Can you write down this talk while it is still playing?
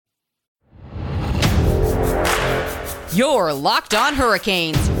Your Locked On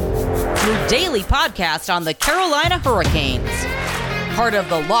Hurricanes, your daily podcast on the Carolina Hurricanes. Part of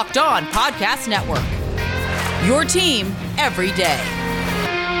the Locked On Podcast Network. Your team every day.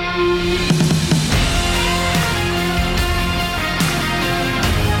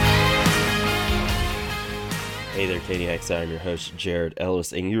 Hey there, KDXI. I'm your host, Jared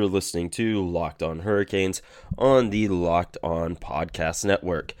Ellis, and you're listening to Locked On Hurricanes on the Locked On Podcast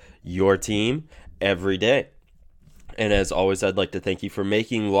Network. Your team every day. And as always, I'd like to thank you for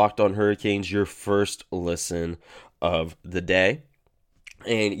making Locked On Hurricanes your first listen of the day.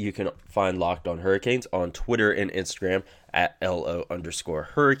 And you can find Locked On Hurricanes on Twitter and Instagram at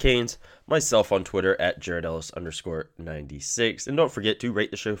LO_Hurricanes. Myself on Twitter at JaredEllis_96. And don't forget to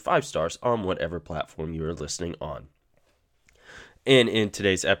rate the show 5 stars on whatever platform you are listening on. And in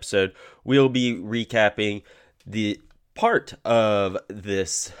today's episode, we'll be recapping the part of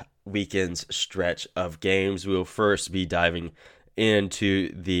this weekend's stretch of games. We'll first be diving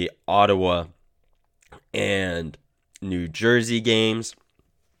into the Ottawa and New Jersey games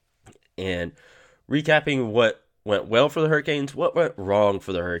and recapping what went well for the Hurricanes, what went wrong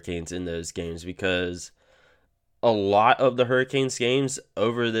for the Hurricanes in those games, because a lot of the Hurricanes games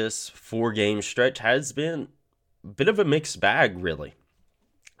over this 4-game stretch has been a bit of a mixed bag, really.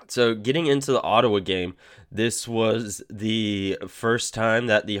 So getting into the Ottawa game, this was the first time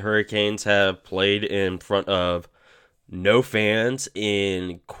that the Hurricanes have played in front of no fans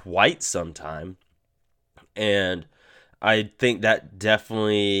in quite some time. And I think that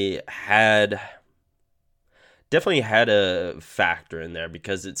definitely had a factor in there,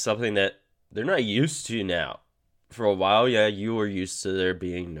 because it's something that they're not used to now. For a while, yeah, you were used to there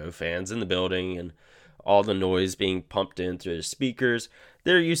being no fans in the building and all the noise being pumped in through the speakers.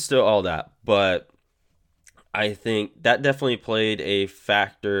 They're used to all that, but I think that definitely played a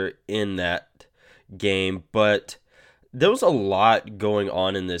factor in that game. But there was a lot going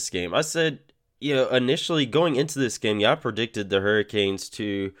on in this game. I said, initially going into this game, I predicted the Hurricanes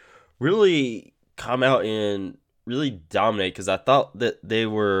to really come out and really dominate, because I thought that they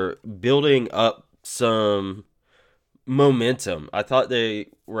were building up some momentum. I thought they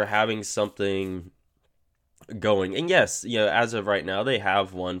were having something going. And yes, as of right now, they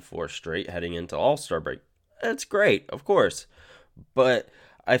have won 4 straight heading into All-Star break. That's great, of course. But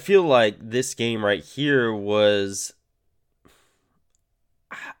I feel like this game right here was...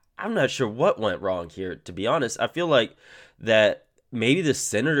 I'm not sure what went wrong here, to be honest. I feel like that maybe the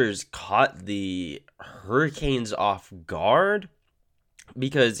Senators caught the Hurricanes off guard,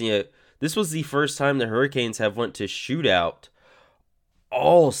 because, this was the first time the Hurricanes have went to shootout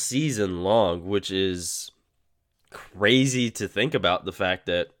all season long, which is crazy to think about, the fact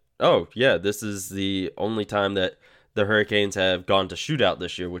that, this is the only time that the Hurricanes have gone to shootout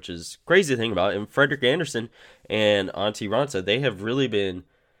this year, which is crazy to think about. And Frederik Andersen and Antti Raanta, they have really been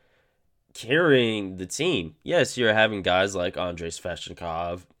carrying the team. Yes, you're having guys like Andrei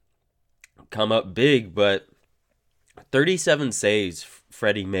Svechnikov come up big, but 37 saves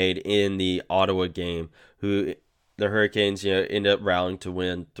Freddie made in the Ottawa game, who the Hurricanes, end up rallying to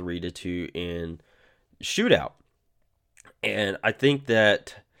win 3-2 in shootout. And I think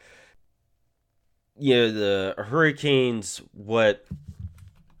that, the Hurricanes, what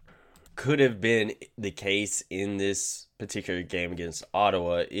could have been the case in this particular game against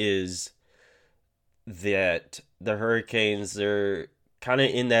Ottawa is that the Hurricanes, they're kind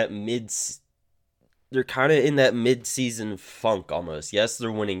of in that mid-season funk almost. Yes,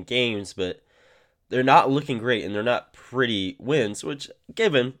 they're winning games, but they're not looking great, and they're not pretty wins, which,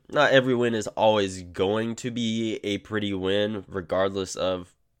 given not every win is always going to be a pretty win, regardless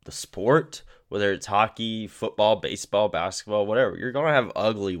of the sport, whether it's hockey, football, baseball, basketball, whatever. You're going to have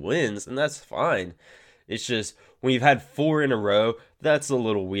ugly wins, and that's fine. It's just, when you've had 4 in a row, that's a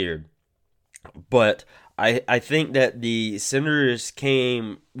little weird. But I think that the Senators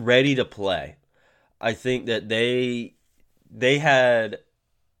came ready to play. I think that they had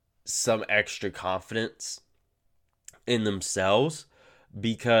some extra confidence in themselves,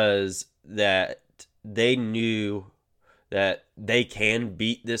 because that they knew that they can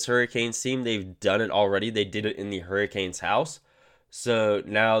beat this Hurricanes team. They've done it already. They did it in the Hurricanes' house. So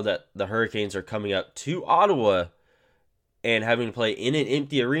now that the Hurricanes are coming up to Ottawa and having to play in an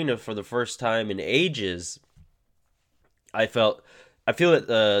empty arena for the first time in ages, I feel that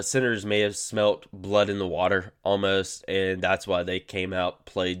the Senators may have smelt blood in the water almost, and that's why they came out,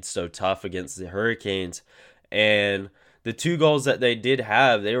 played so tough against the Hurricanes. And the 2 goals that they did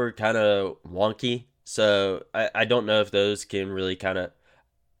have, they were kind of wonky. So I don't know if those can really kind of...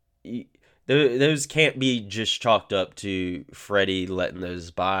 Those can't be just chalked up to Freddie letting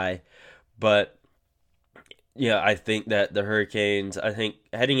those by. But I think that the Hurricanes,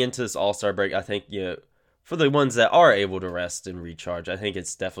 heading into this All-Star break, for the ones that are able to rest and recharge, I think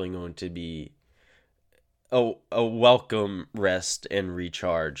it's definitely going to be a welcome rest and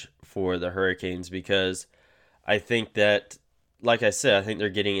recharge for the Hurricanes, because I think that, like I said, I think they're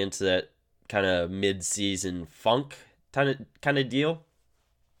getting into that kind of mid-season funk kind of deal.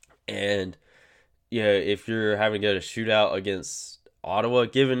 And if you're having to go to shootout against Ottawa,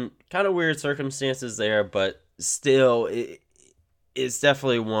 given kind of weird circumstances there, but still, it's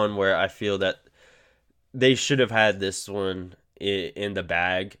definitely one where I feel that they should have had this one in the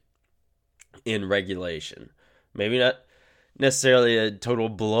bag in regulation. Maybe not necessarily a total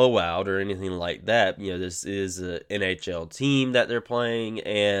blowout or anything like that. This is an NHL team that they're playing,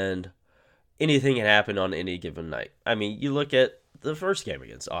 and anything can happen on any given night. I mean, you look at the first game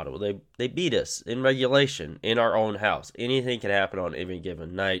against Ottawa. They beat us in regulation in our own house. Anything can happen on any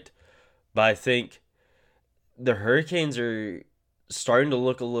given night. But I think the Hurricanes are starting to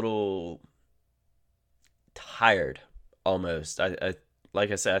look a little tired almost. Like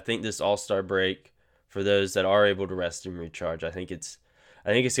I said, I think this All-Star break, for those that are able to rest and recharge, I think it's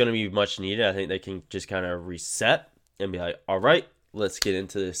going to be much needed. I think they can just kind of reset and be like, all right, let's get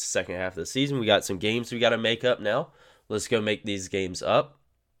into the second half of the season. We got some games we got to make up now. Let's go make these games up.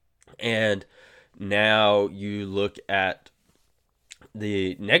 And now you look at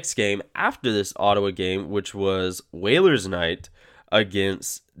the next game after this Ottawa game, which was Whalers night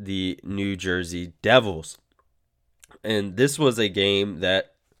against the New Jersey Devils. And this was a game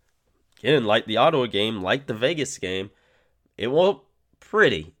that, again, like the Ottawa game, like the Vegas game, it went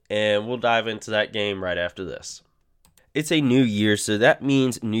pretty. And we'll dive into that game right after this. It's a new year, so that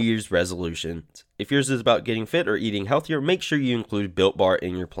means New Year's resolutions. If yours is about getting fit or eating healthier, make sure you include Built Bar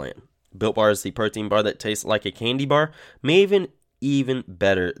in your plan. Built Bar is the protein bar that tastes like a candy bar, maybe even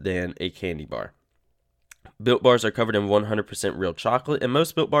better than a candy bar. Built Bars are covered in 100% real chocolate, and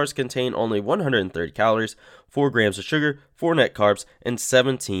most Built Bars contain only 130 calories, 4 grams of sugar, 4 net carbs, and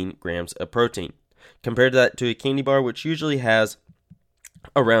 17 grams of protein. Compared that to a candy bar, which usually has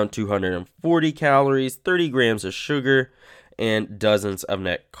around 240 calories, 30 grams of sugar, and dozens of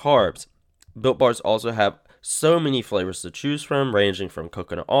net carbs. Built Bars also have so many flavors to choose from, ranging from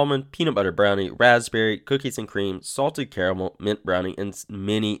coconut almond, peanut butter brownie, raspberry, cookies and cream, salted caramel, mint brownie, and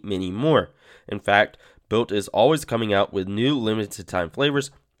many, many more. In fact, Built is always coming out with new limited time flavors,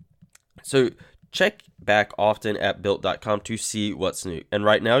 so check back often at Built.com to see what's new. And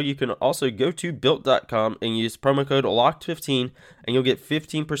right now, you can also go to Built.com and use promo code LOCKED15, and you'll get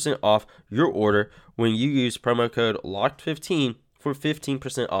 15% off your order when you use promo code LOCKED15 for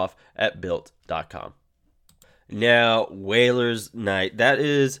 15% off at Built.com. Now, Whalers night. That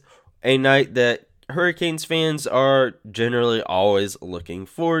is a night that Hurricanes fans are generally always looking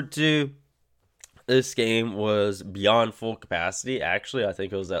forward to. This game was beyond full capacity. Actually, I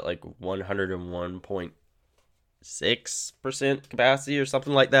think it was at like 101.6% capacity or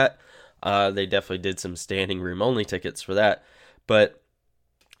something like that. They definitely did some standing room only tickets for that. But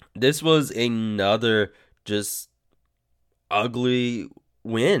this was another just ugly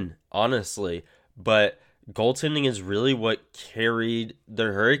win, honestly. But goaltending is really what carried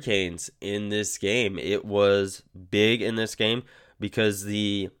the Hurricanes in this game. It was big in this game because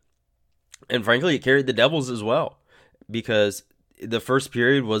and frankly, it carried the Devils as well, because the first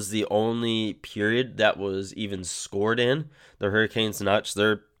period was the only period that was even scored in. The Hurricanes notched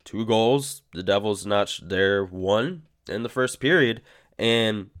their 2 goals. The Devils notched their 1 in the first period,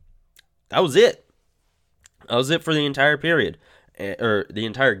 and that was it. That was it for the entire period, or the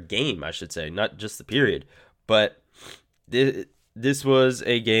entire game, I should say, not just the period. But this was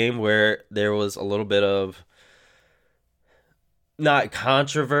a game where there was a little bit of, not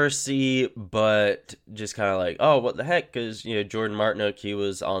controversy, but just kind of like, oh, what the heck? Because, Jordan Martinook, he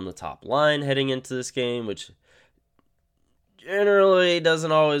was on the top line heading into this game, which generally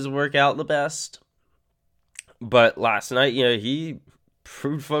doesn't always work out the best. But last night, he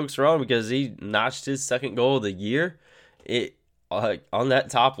proved folks wrong because he notched his second goal of the year on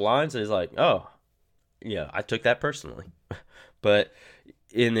that top line. So he's like, oh, yeah, I took that personally. But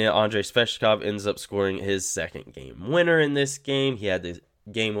in the Andrei Svechnikov ends up scoring his second game winner in this game. He had the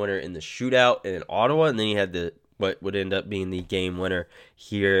game winner in the shootout in Ottawa, and then he had what would end up being the game winner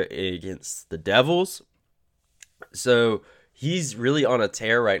here against the Devils. So he's really on a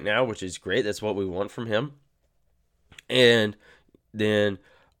tear right now, which is great. That's what we want from him. And then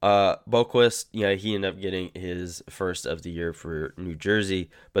Boqvist, he ended up getting his first of the year for New Jersey.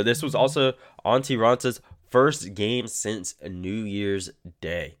 But this was also Antti Ranta's first game since New Year's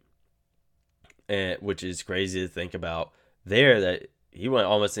Day, which is crazy to think about there, that he went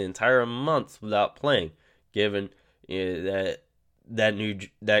almost the entire month without playing. given that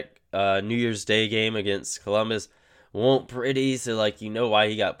New Year's Day game against Columbus won't pretty, so why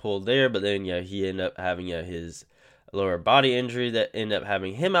he got pulled there. But then he ended up having his lower body injury that ended up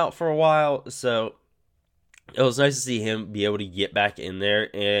having him out for a while. So it was nice to see him be able to get back in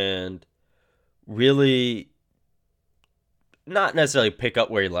there and really not necessarily pick up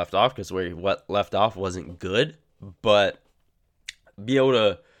where he left off, because where he left off wasn't good, but be able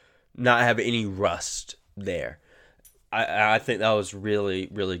to not have any rust there. I think that was really,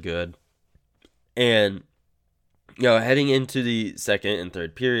 really good. And, heading into the second and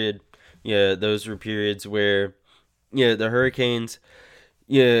third period, those were periods where, the Hurricanes,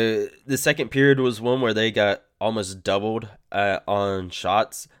 the second period was one where they got almost doubled on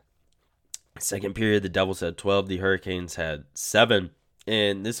shots. Second period, the Devils had 12, the Hurricanes had 7.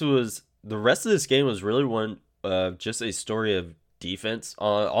 And the rest of this game was really one of just a story of defense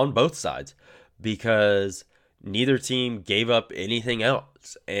on both sides, because neither team gave up anything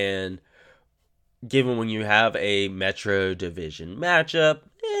else. And given when you have a Metro Division matchup,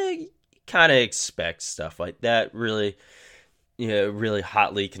 you kind of expect stuff like that. Really, really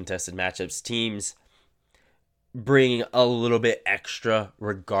hotly contested matchups, teams bringing a little bit extra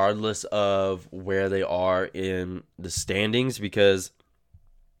regardless of where they are in the standings, because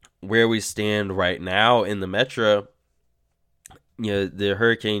where we stand right now in the Metro, the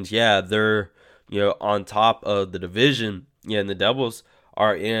Hurricanes, they're on top of the division, and the Devils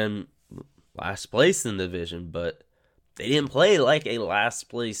are in last place in the division, but they didn't play like a last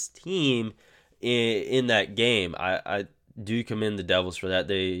place team in that game. I do commend the Devils for that.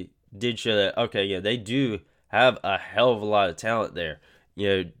 They did show that, they do have a hell of a lot of talent there,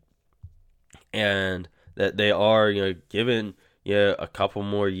 and that they are, given, a couple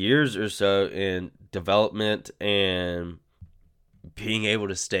more years or so in development and being able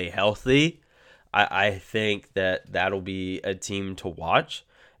to stay healthy, I think that that'll be a team to watch.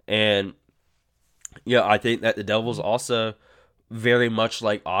 And, I think that the Devils also, very much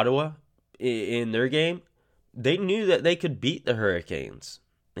like Ottawa in their game, they knew that they could beat the Hurricanes.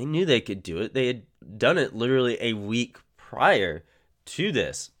 They knew they could do it. They had done it literally a week prior to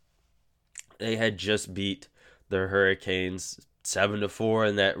this. They had just beat the Hurricanes 7-4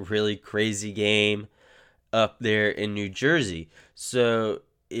 in that really crazy game up there in New Jersey. So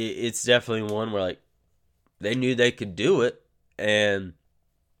it's definitely one where they knew they could do it, and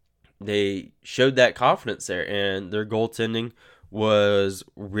they showed that confidence there, and their goaltending was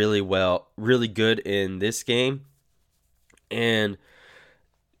really good in this game. And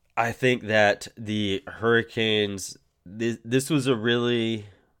I think that the Hurricanes, this was a really,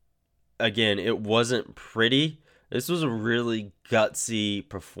 again, it wasn't pretty. This was a really gutsy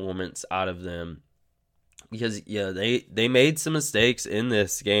performance out of them, because they made some mistakes in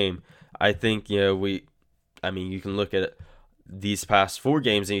this game. I think you can look at these past 4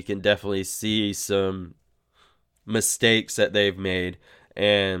 games and you can definitely see some mistakes that they've made.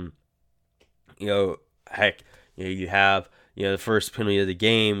 And you have the first penalty of the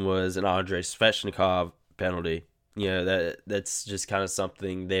game was an Andrei Svechnikov penalty. That's just kind of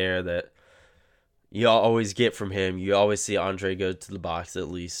something there that you always get from him. You always see Andre go to the box at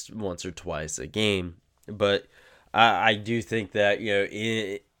least once or twice a game. But I do think that,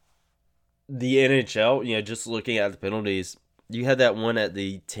 in the NHL, just looking at the penalties, you had that one at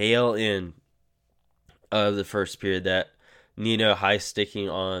the tail end of the first period, that Nino high sticking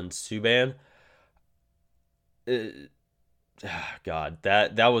on Subban. God,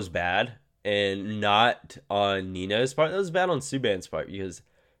 that was bad, and not on Nino's part. That was bad on Subban's part, because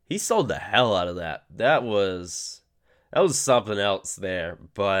he sold the hell out of that. That was something else there.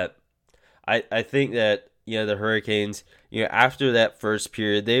 But I think that the Hurricanes, after that first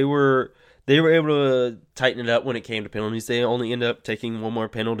period, they were able to tighten it up when it came to penalties. They only ended up taking one more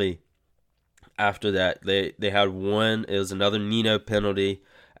penalty after that. They had one. It was another Nino penalty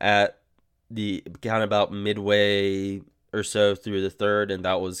at the kind of about midway or so through the third, and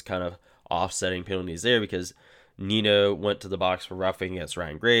that was kind of offsetting penalties there, because Nino went to the box for roughing against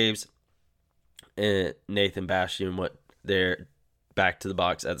Ryan Graves, and Nathan Bastian went there back to the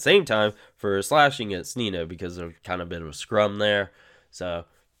box at the same time for slashing against Nino, because of kind of a bit of a scrum there. So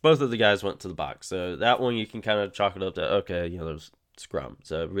both of the guys went to the box. So that one you can kind of chalk it up to, there's scrum.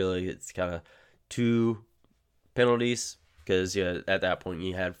 So really it's kind of 2 penalties, because at that point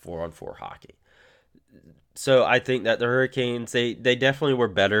you had 4-on-4 hockey. So I think that the Hurricanes, they definitely were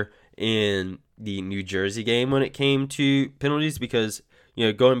better in the New Jersey game when it came to penalties, because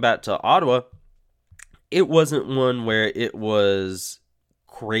going back to Ottawa, it wasn't one where it was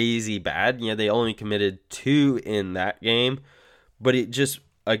crazy bad. They only committed 2 in that game, but it just,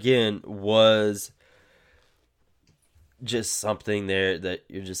 again, was just something there that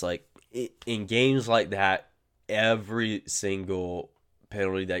you're just like, in games like that, every single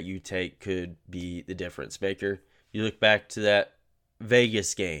penalty that you take could be the difference maker. You look back to that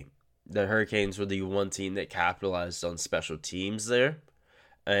Vegas game. The Hurricanes were the one team that capitalized on special teams there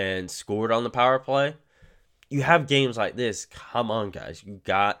and scored on the power play. You have games like this. Come on, guys. You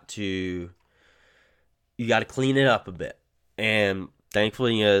got to clean it up a bit. And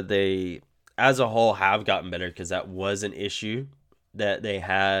thankfully, they, as a whole, have gotten better, because that was an issue that they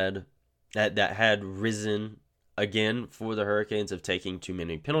had, that had risen again for the Hurricanes, of taking too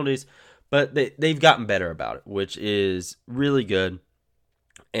many penalties. But they've gotten better about it, which is really good.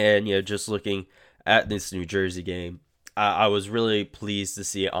 And, just looking at this New Jersey game, I was really pleased to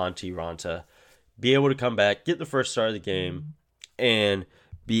see Antti Raanta be able to come back, get the first start of the game, and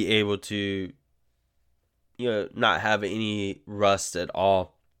be able to, not have any rust at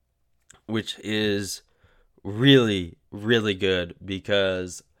all, which is really, really good,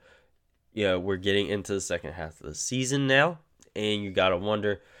 because, we're getting into the second half of the season now, and you got to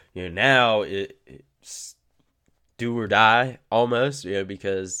wonder, now it's do or die almost,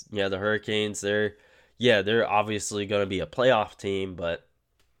 because, the Hurricanes, they're obviously going to be a playoff team, but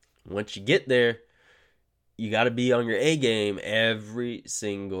once you get there, you got to be on your A game every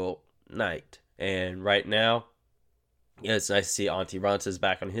single night. And right now, it's nice to see Antti Raanta's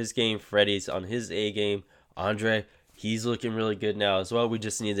back on his game. Freddie's on his A game. Andre, he's looking really good now as well. We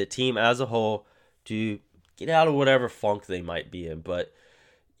just need the team as a whole to get out of whatever funk they might be in. But,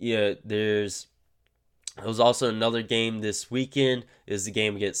 there was also another game this weekend, is the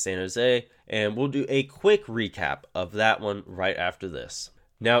game against San Jose. And we'll do a quick recap of that one right after this.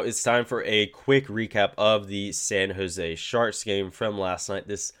 Now it's time for a quick recap of the San Jose Sharks game from last night.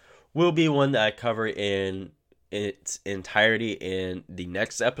 This will be one that I cover in its entirety in the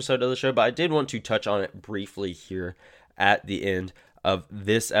next episode of the show, but I did want to touch on it briefly here at the end of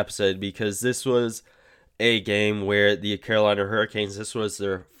this episode, because this was a game where the Carolina Hurricanes, this was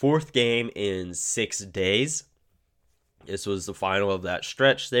their fourth game in 6 days. This was the final of that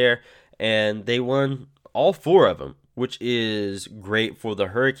stretch there, and they won all 4 of them, which is great for the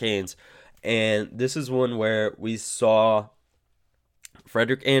Hurricanes. And this is one where we saw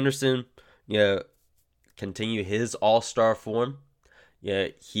Frederik Andersen, continue his all-star form.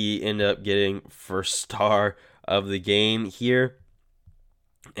 He ended up getting first star of the game here.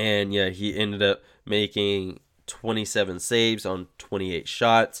 And he ended up making 27 saves on 28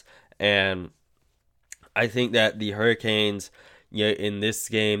 shots. And I think that the Hurricanes, in this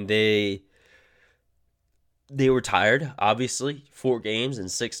game, they were tired, obviously. 4 games in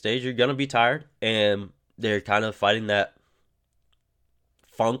 6 days, you're going to be tired. And they're kind of fighting that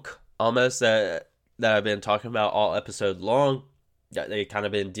funk almost that I've been talking about all episode long, that they kind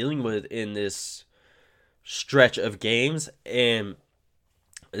of been dealing with in this stretch of games. And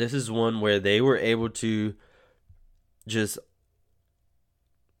this is one where they were able to just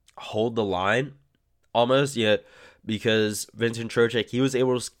hold the line almost, because Vincent Trocheck, he was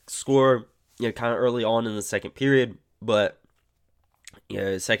able to score kind of early on in the second period, but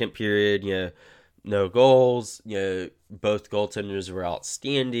second period, no goals. Both goaltenders were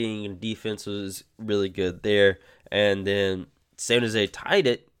outstanding, and defense was really good there. And then San Jose tied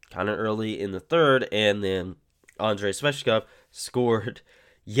it kind of early in the third, and then Andrei Svechnikov scored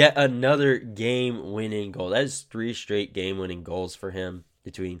yet another game-winning goal. That is 3 straight game-winning goals for him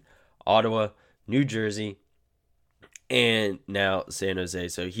between Ottawa, New Jersey, and now San Jose.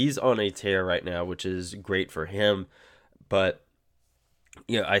 So he's on a tear right now, which is great for him. But,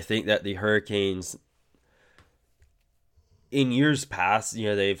 I think that the Hurricanes, in years past,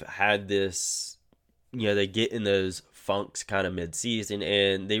 they've had this, they get in those funks kind of mid-season,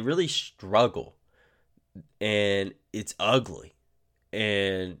 and they really struggle. And it's ugly.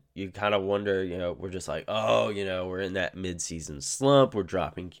 And you kind of wonder, we're just like, we're in that mid-season slump. We're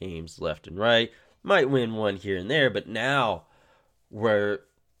dropping games left and right. Might win one here and there, but now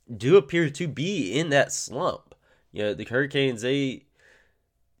do appear to be in that slump. The Hurricanes,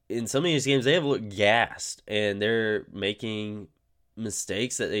 in some of these games, they have looked gassed, and they're making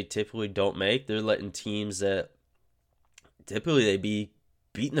mistakes that they typically don't make. They're letting teams that typically they'd be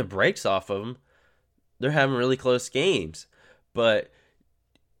beating the brakes off of them, they're having really close games. But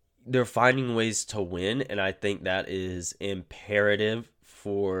they're finding ways to win, and I think that is imperative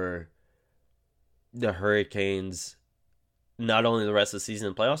for the Hurricanes, not only the rest of the season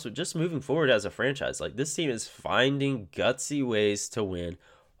and playoffs, but just moving forward as a franchise. Like, this team is finding gutsy ways to win,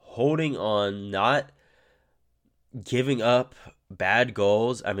 holding on, not giving up bad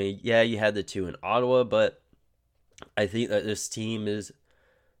goals. I mean, you had the 2 in Ottawa, but I think that this team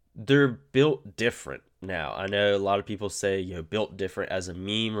they're built different. now. I know a lot of people say, built different as a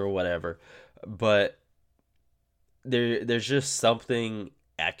meme or whatever, but there's just something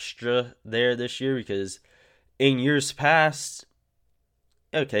extra there this year, because in years past,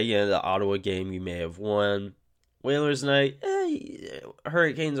 okay, the Ottawa game you may have won. Whalers night,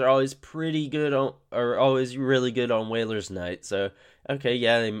 Hurricanes are always always really good on Whalers night. So,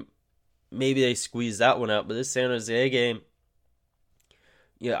 okay, maybe they squeezed that one out, but this San Jose game,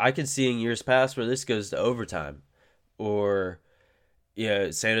 I could see in years past where this goes to overtime, or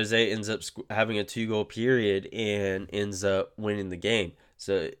San Jose ends up having a 2-goal period and ends up winning the game.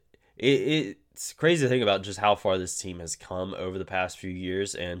 So it's crazy to think about just how far this team has come over the past few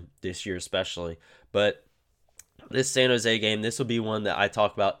years, and this year especially. But this San Jose game, this will be one that I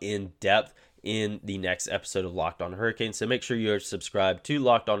talk about in depth in the next episode of Locked On Hurricanes. So make sure you're subscribed to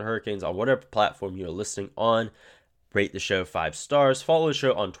Locked On Hurricanes on whatever platform you're listening on. Rate the show 5 stars. Follow the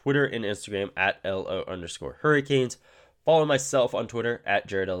show on Twitter and Instagram at LO_Hurricanes. Follow myself on Twitter at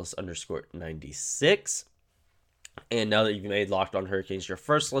JaredEllis_96. And now that you've made Locked On Hurricanes your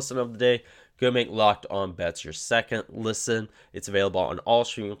first listen of the day, go make Locked On Bets your second listen. It's available on all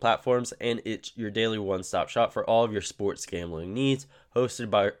streaming platforms, and it's your daily one-stop shop for all of your sports gambling needs. Hosted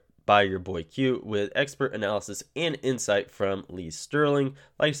by your boy Q, with expert analysis and insight from Lee Sterling.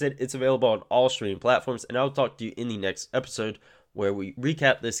 Like I said, it's available on all streaming platforms, and I'll talk to you in the next episode where we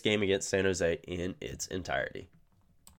recap this game against San Jose in its entirety.